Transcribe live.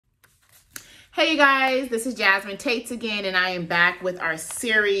Hey you guys, this is Jazmine Tates again, and I am back with our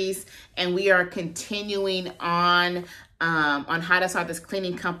series, and we are continuing on how to start this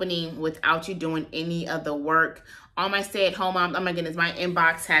cleaning company without you doing any of the work. All my stay-at-home moms, oh my goodness, my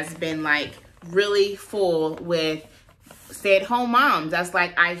inbox has been like really full with stay-at-home moms. That's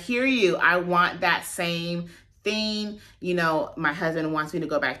like, I hear you. I want that same thing. You know, my husband wants me to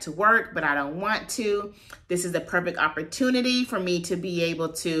go back to work, but I don't want to. This is the perfect opportunity for me to be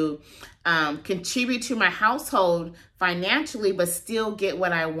able to contribute to my household financially, but still get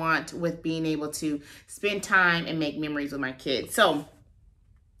what I want with being able to spend time and make memories with my kids. So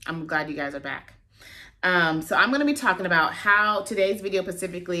I'm glad you guys are back. So I'm going to be talking about how today's video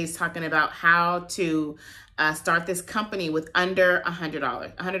specifically is talking about how to start this company with under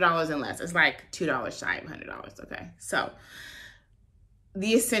 $100, $100 and less. It's like $2 shy of $100. Okay. So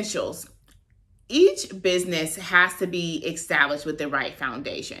the essentials. Each business has to be established with the right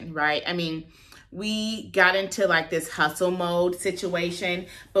foundation, right? I mean, we got into like this hustle mode situation,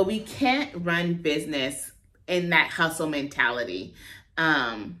 but we can't run business in that hustle mentality.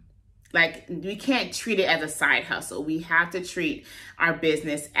 Like we can't treat it as a side hustle. We have to treat our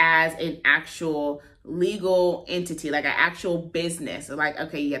business as an actual legal entity, like an actual business. So like,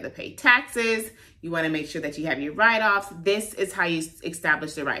 okay, you have to pay taxes. You want to make sure that you have your write-offs. This is how you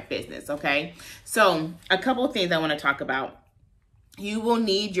establish the right business, okay? So a couple of things I want to talk about. You will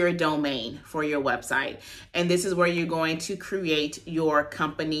need your domain for your website. And this is where you're going to create your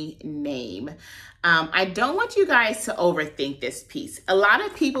company name. I don't want you guys to overthink this piece. A lot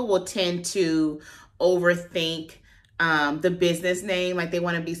of people will tend to overthink the business name. Like they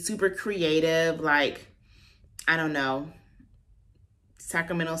want to be super creative. Like, I don't know,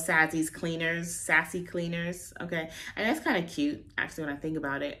 Sacramento Sassy Cleaners. Okay. And that's kind of cute, actually, when I think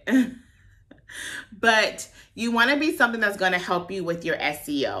about it. But you want to be something that's going to help you with your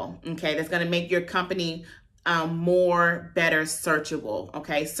SEO. Okay. That's going to make your company more better searchable.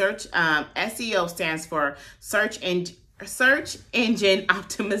 Okay. SEO stands for search engine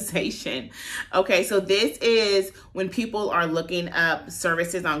optimization. Okay. So this is when people are looking up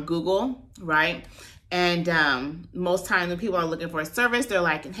services on Google, right? And most times when people are looking for a service, they're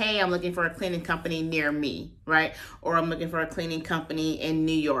like, hey, I'm looking for a cleaning company near me, right? Or I'm looking for a cleaning company in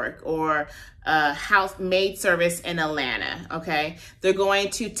New York, or a house maid service in Atlanta, okay? They're going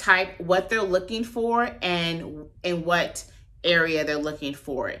to type what they're looking for and in what area they're looking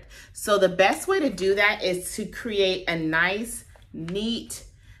for it. So the best way to do that is to create a nice, neat,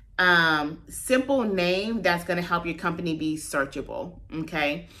 simple name that's going to help your company be searchable,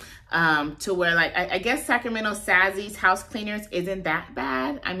 okay? To where like, I guess Sacramento Sassy's House Cleaners isn't that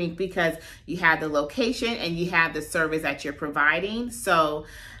bad. I mean, because you have the location and you have the service that you're providing. So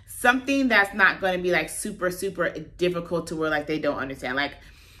something that's not going to be like super, super difficult to where like they don't understand, like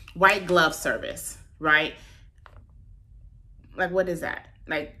white glove service, right? Like, what is that?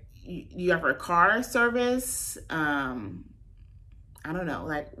 Like you offer a car service, I don't know,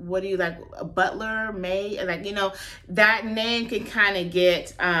 like, what do you like, a butler, maid, like, you know, that name can kind of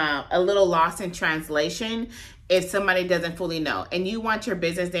get a little lost in translation if somebody doesn't fully know. And you want your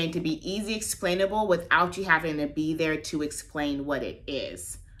business name to be easy explainable without you having to be there to explain what it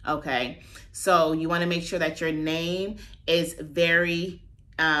is, okay? So you want to make sure that your name is very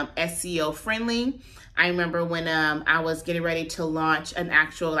SEO friendly. I remember when I was getting ready to launch an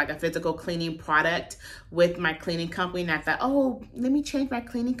actual, like a physical cleaning product with my cleaning company. And I thought, oh, let me change my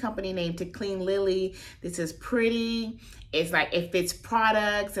cleaning company name to Clean Lily. This is pretty. It's like, it fits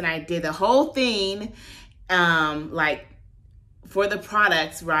products. And I did the whole thing, like for the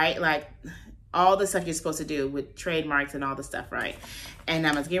products, right? Like all the stuff you're supposed to do with trademarks and all the stuff, right? And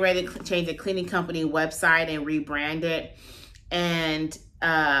I was getting ready to change the cleaning company website and rebrand it. And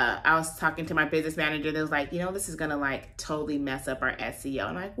I was talking to my business manager. They was like, you know, this is going to like totally mess up our SEO.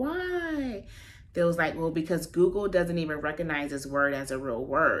 I'm like, why? They was like, well, because Google doesn't even recognize this word as a real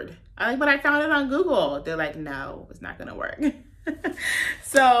word. I'm like, but I found it on Google. They're like, no, it's not going to work.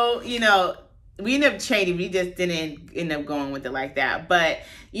 So, you know, we ended up changing. We just didn't end up going with it like that. But,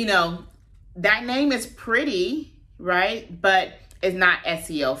 you know, that name is pretty, right? But it's not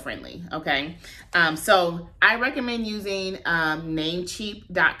SEO friendly, okay? So I recommend using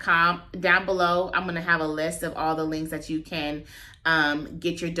namecheap.com. Down below, I'm gonna have a list of all the links that you can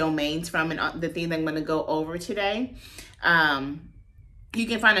get your domains from and the things I'm gonna go over today. You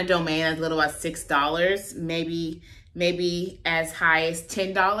can find a domain as little as $6, maybe as high as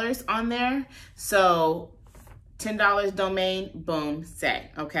 $10 on there. So $10 domain, boom,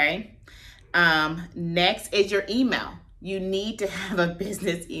 set, okay? Next is your email. You need to have a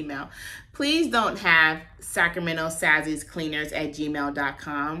business email. Please don't have Sacramento Sassy's Cleaners at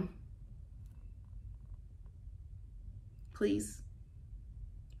gmail.com. please.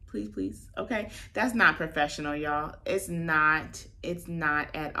 Please, please. Okay. That's not professional, y'all. It's not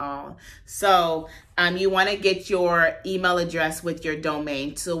at all. So you want to get your email address with your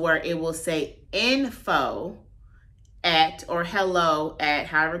domain to where it will say info at or hello at,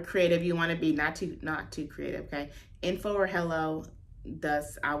 however creative you want to be, not too creative. Okay. Info or hello,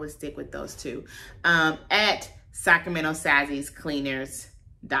 I would stick with those two, at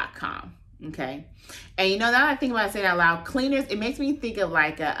SacramentoSazziesCleaners.com. Okay. And you know, now I think about saying out loud, cleaners, it makes me think of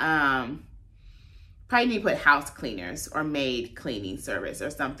like a, probably need to put house cleaners or maid cleaning service or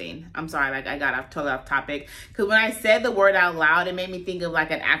something. I'm sorry, like I got totally off topic. Because when I said the word out loud, it made me think of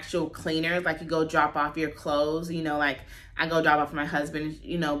like an actual cleaner, like you go drop off your clothes, you know, like I go drop off for my husband,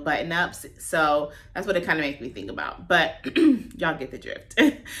 you know, button ups. So that's what it kind of makes me think about. But y'all get the drift.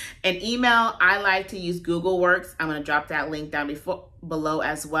 And email, I like to use Google Works. I'm going to drop that link down below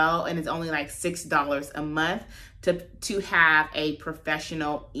as well. And it's only like $6 a month to have a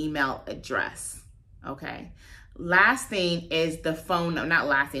professional email address. Okay. Last thing is the phone, not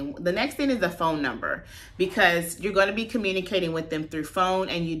last thing. The next thing is the phone number, because you're going to be communicating with them through phone,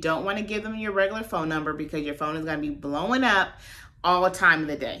 and you don't want to give them your regular phone number because your phone is going to be blowing up all the time of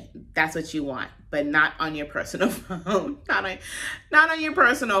the day. That's what you want, but not on your personal phone. not on your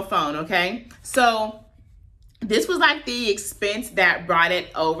personal phone. Okay. So this was like the expense that brought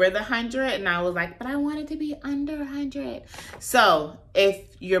it over the 100. And I was like, but I want it to be under 100. So if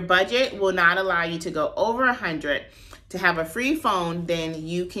your budget will not allow you to go over 100 to have a free phone, then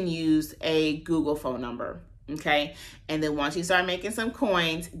you can use a Google phone number. Okay. And then once you start making some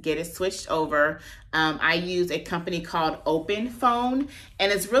coins, get it switched over. I use a company called Open Phone,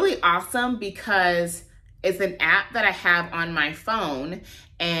 and it's really awesome because it's an app that I have on my phone,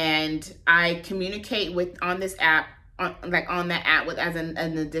 and I communicate on this app, on that app as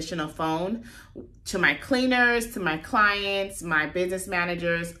an additional phone to my cleaners, to my clients, my business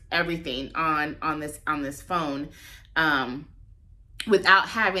managers, everything on this phone, without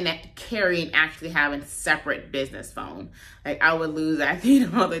having to carry and actually having a separate business phone. Like I would lose that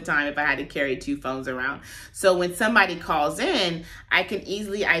thing all the time if I had to carry two phones around. So when somebody calls in, I can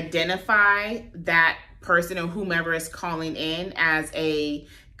easily identify that person or whomever is calling in as a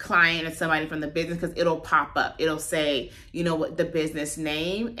client or somebody from the business, because it'll pop up. It'll say, you know, what the business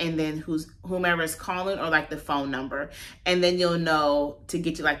name, and then whomever is calling, or like the phone number. And then you'll know to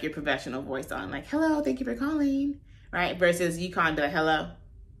get you like your professional voice on, like, hello, thank you for calling, right? Versus you calling, be like, hello.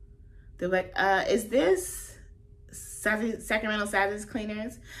 They're like, is this Sacramento Savage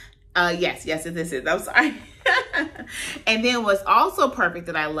Cleaners? Yes, this is. I'm sorry. And then what's also perfect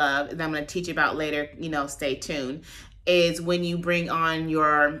that I love, and I'm going to teach you about later, you know, stay tuned, is when you bring on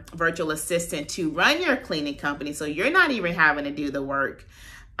your virtual assistant to run your cleaning company. So you're not even having to do the work.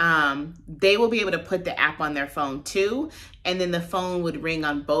 They will be able to put the app on their phone too. And then the phone would ring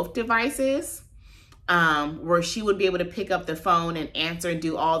on both devices, where she would be able to pick up the phone and answer and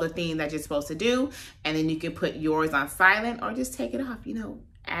do all the things that you're supposed to do. And then you can put yours on silent or just take it off. You know,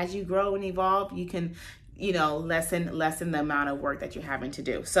 as you grow and evolve, you can, you know, lessen the amount of work that you're having to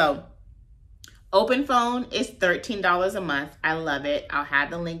do. So Open Phone is $13 a month. I love it. I'll have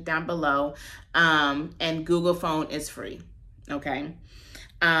the link down below. And Google Phone is free. Okay.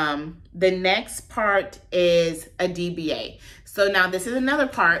 The next part is a DBA. So now this is another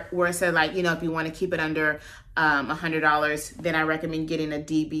part where it said, like, you know, if you want to keep it under $100, then I recommend getting a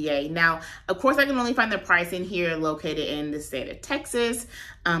DBA. Now, of course, I can only find the pricing here located in the state of Texas.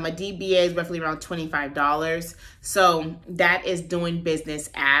 A DBA is roughly around $25. So that is doing business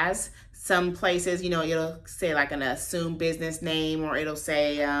as. Some places, you know, it'll say like an assumed business name, or it'll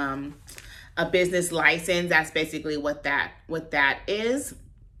say a business license. That's basically what that is.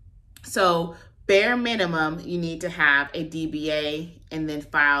 So bare minimum, you need to have a DBA and then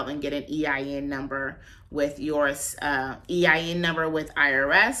file and get an EIN number with your EIN number with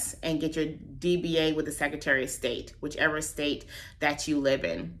IRS, and get your DBA with the Secretary of State, whichever state that you live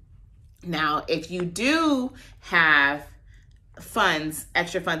in. Now, if you do have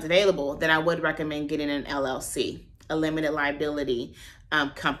extra funds available, then I would recommend getting an LLC, a limited liability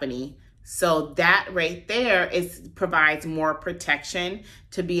company. So that right there provides more protection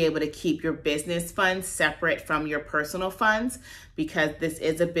to be able to keep your business funds separate from your personal funds, because this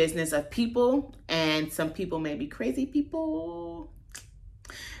is a business of people, and some people may be crazy people.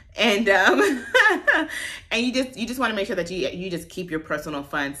 And and you just want to make sure that you just keep your personal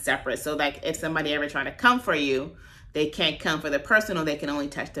funds separate. So like if somebody ever try to come for you, they can't come for the personal, they can only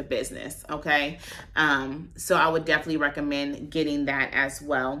touch the business. Okay. So I would definitely recommend getting that as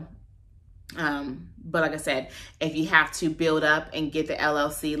well. But like I said, if you have to build up and get the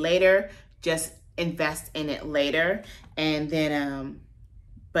LLC later, just invest in it later, and then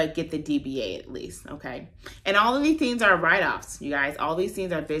but get the DBA at least, okay? And all of these things are write-offs, you guys. All these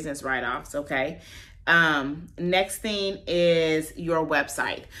things are business write-offs, okay? Next thing is your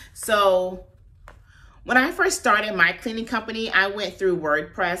website. So when I first started my cleaning company, I went through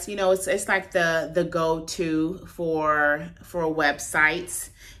WordPress. You know, it's like the go-to for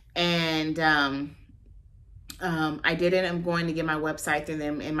websites. And I did it. I'm going to get my website through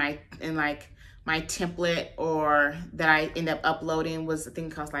them, in my template or that I end up uploading was, I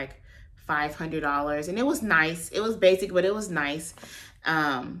think it cost like $500, and it was nice. It was basic, but it was nice.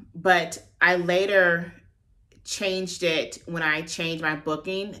 But I later changed it when I changed my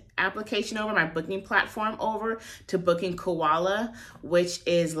booking application over, my booking platform over to Booking Koala, which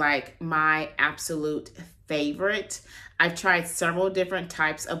is like my absolute favorite. I've tried several different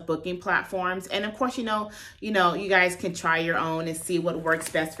types of booking platforms. And of course, you know, you guys can try your own and see what works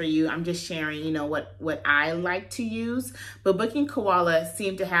best for you. I'm just sharing, you know, what I like to use. But Booking Koala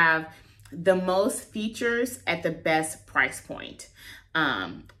seemed to have the most features at the best price point.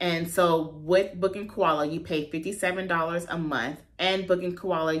 And so with Booking Koala, you pay $57 a month, and Booking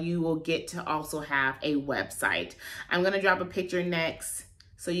Koala, you will get to also have a website. I'm going to drop a picture next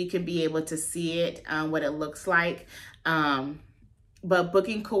so you can be able to see it, what it looks like. But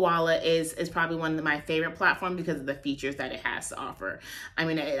Booking Koala is probably one of my favorite platforms because of the features that it has to offer. I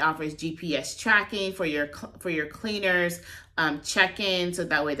mean, it offers GPS tracking for your cleaners, check-in, so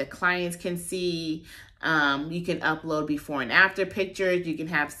that way the clients can see. You can upload before and after pictures. You can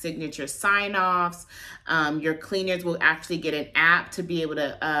have signature sign-offs. Your cleaners will actually get an app to be able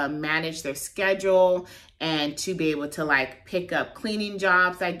to manage their schedule and to be able to like pick up cleaning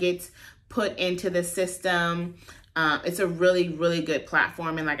jobs that gets put into the system. It's a really, really good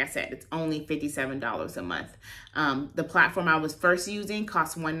platform. And like I said, it's only $57 a month. The platform I was first using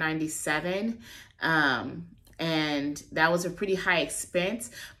cost $197. And that was a pretty high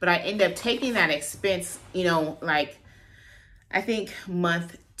expense, but I ended up taking that expense, you know, like I think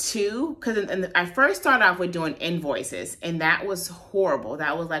month 2, because I first started off with doing invoices, and that was horrible.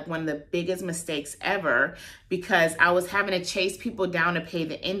 That was like one of the biggest mistakes ever, because I was having to chase people down to pay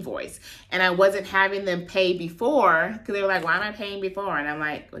the invoice, and I wasn't having them pay before, because they were like, why am I paying before? And I'm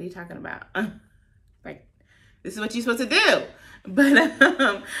like, what are you talking about? Like, this is what you're supposed to do.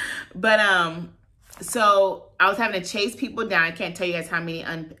 So I was having to chase people down. I can't tell you guys how many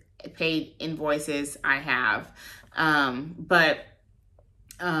unpaid invoices I have.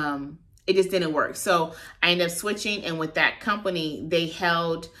 It just didn't work. So I ended up switching, and with that company, they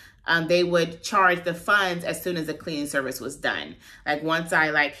would charge the funds as soon as the cleaning service was done. Like once I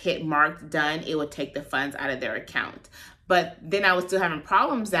like hit marked done, it would take the funds out of their account. But then I was still having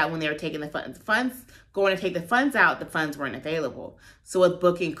problems that when they were taking the funds going to take the funds out, the funds weren't available. So with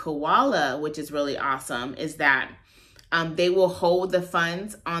Booking Koala, which is really awesome, is that they will hold the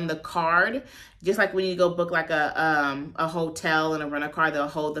funds on the card, just like when you go book like a hotel and a rental car, they'll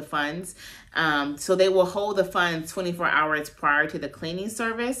hold the funds. So they will hold the funds 24 hours prior to the cleaning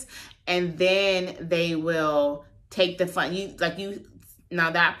service, and then they will take the fund.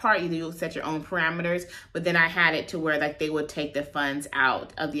 Now that part, you'll set your own parameters, but then I had it to where like they would take the funds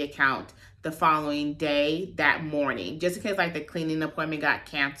out of the account the following day, that morning, just in case like the cleaning appointment got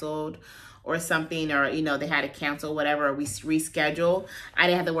canceled or something, or, you know, they had to cancel whatever, or we reschedule. I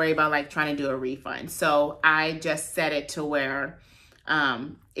didn't have to worry about like trying to do a refund. So I just set it to where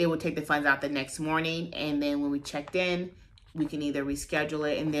it would take the funds out the next morning. And then when we checked in, we can either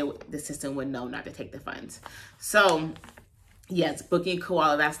reschedule it, and the system would know not to take the funds. So yes, Booking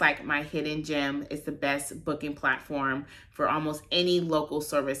Koala, that's like my hidden gem. It's the best booking platform for almost any local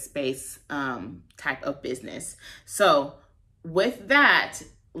service-based type of business. So with that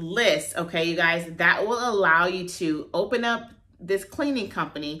list, okay, you guys, that will allow you to open up this cleaning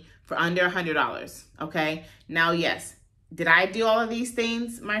company for under $100, okay? Now, yes, did I do all of these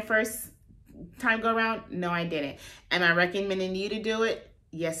things my first time go around? No, I didn't. Am I recommending you to do it?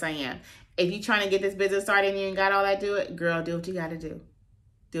 Yes, I am. If you're trying to get this business started and you ain't got all that, do it. Girl, do what you got to do.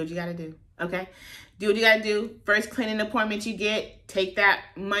 Do what you got to do, okay? Do what you got to do. First cleaning appointment you get, take that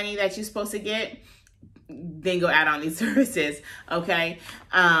money that you're supposed to get, then go add on these services, okay?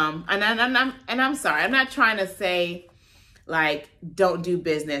 And I'm sorry. I'm not trying to say, like, don't do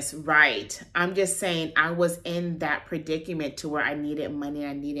business right. I'm just saying I was in that predicament to where I needed money.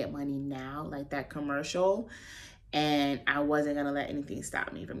 I needed money now, like that commercial. And I wasn't going to let anything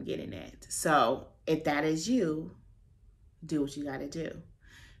stop me from getting it. So if that is you, do what you got to do.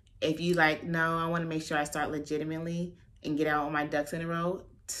 If you like, no, I want to make sure I start legitimately and get out all my ducks in a row,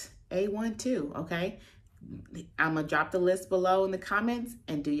 A1 too, okay? I'm gonna drop the list below in the comments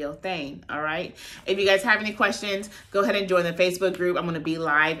and do your thing. All right. If you guys have any questions, go ahead and join the Facebook group. I'm gonna be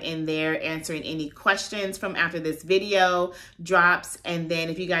live in there answering any questions from after this video drops. And then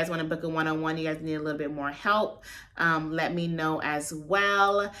if you guys want to book a one-on-one, you guys need a little bit more help, let me know as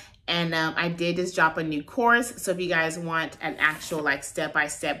well. And I did just drop a new course. So if you guys want an actual like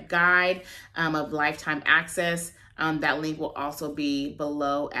step-by-step guide of lifetime access, that link will also be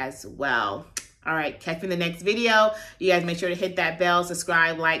below as well. All right, catch me in the next video. You guys make sure to hit that bell,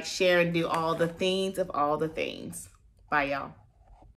 subscribe, like, share, and do all the things of all the things. Bye, y'all.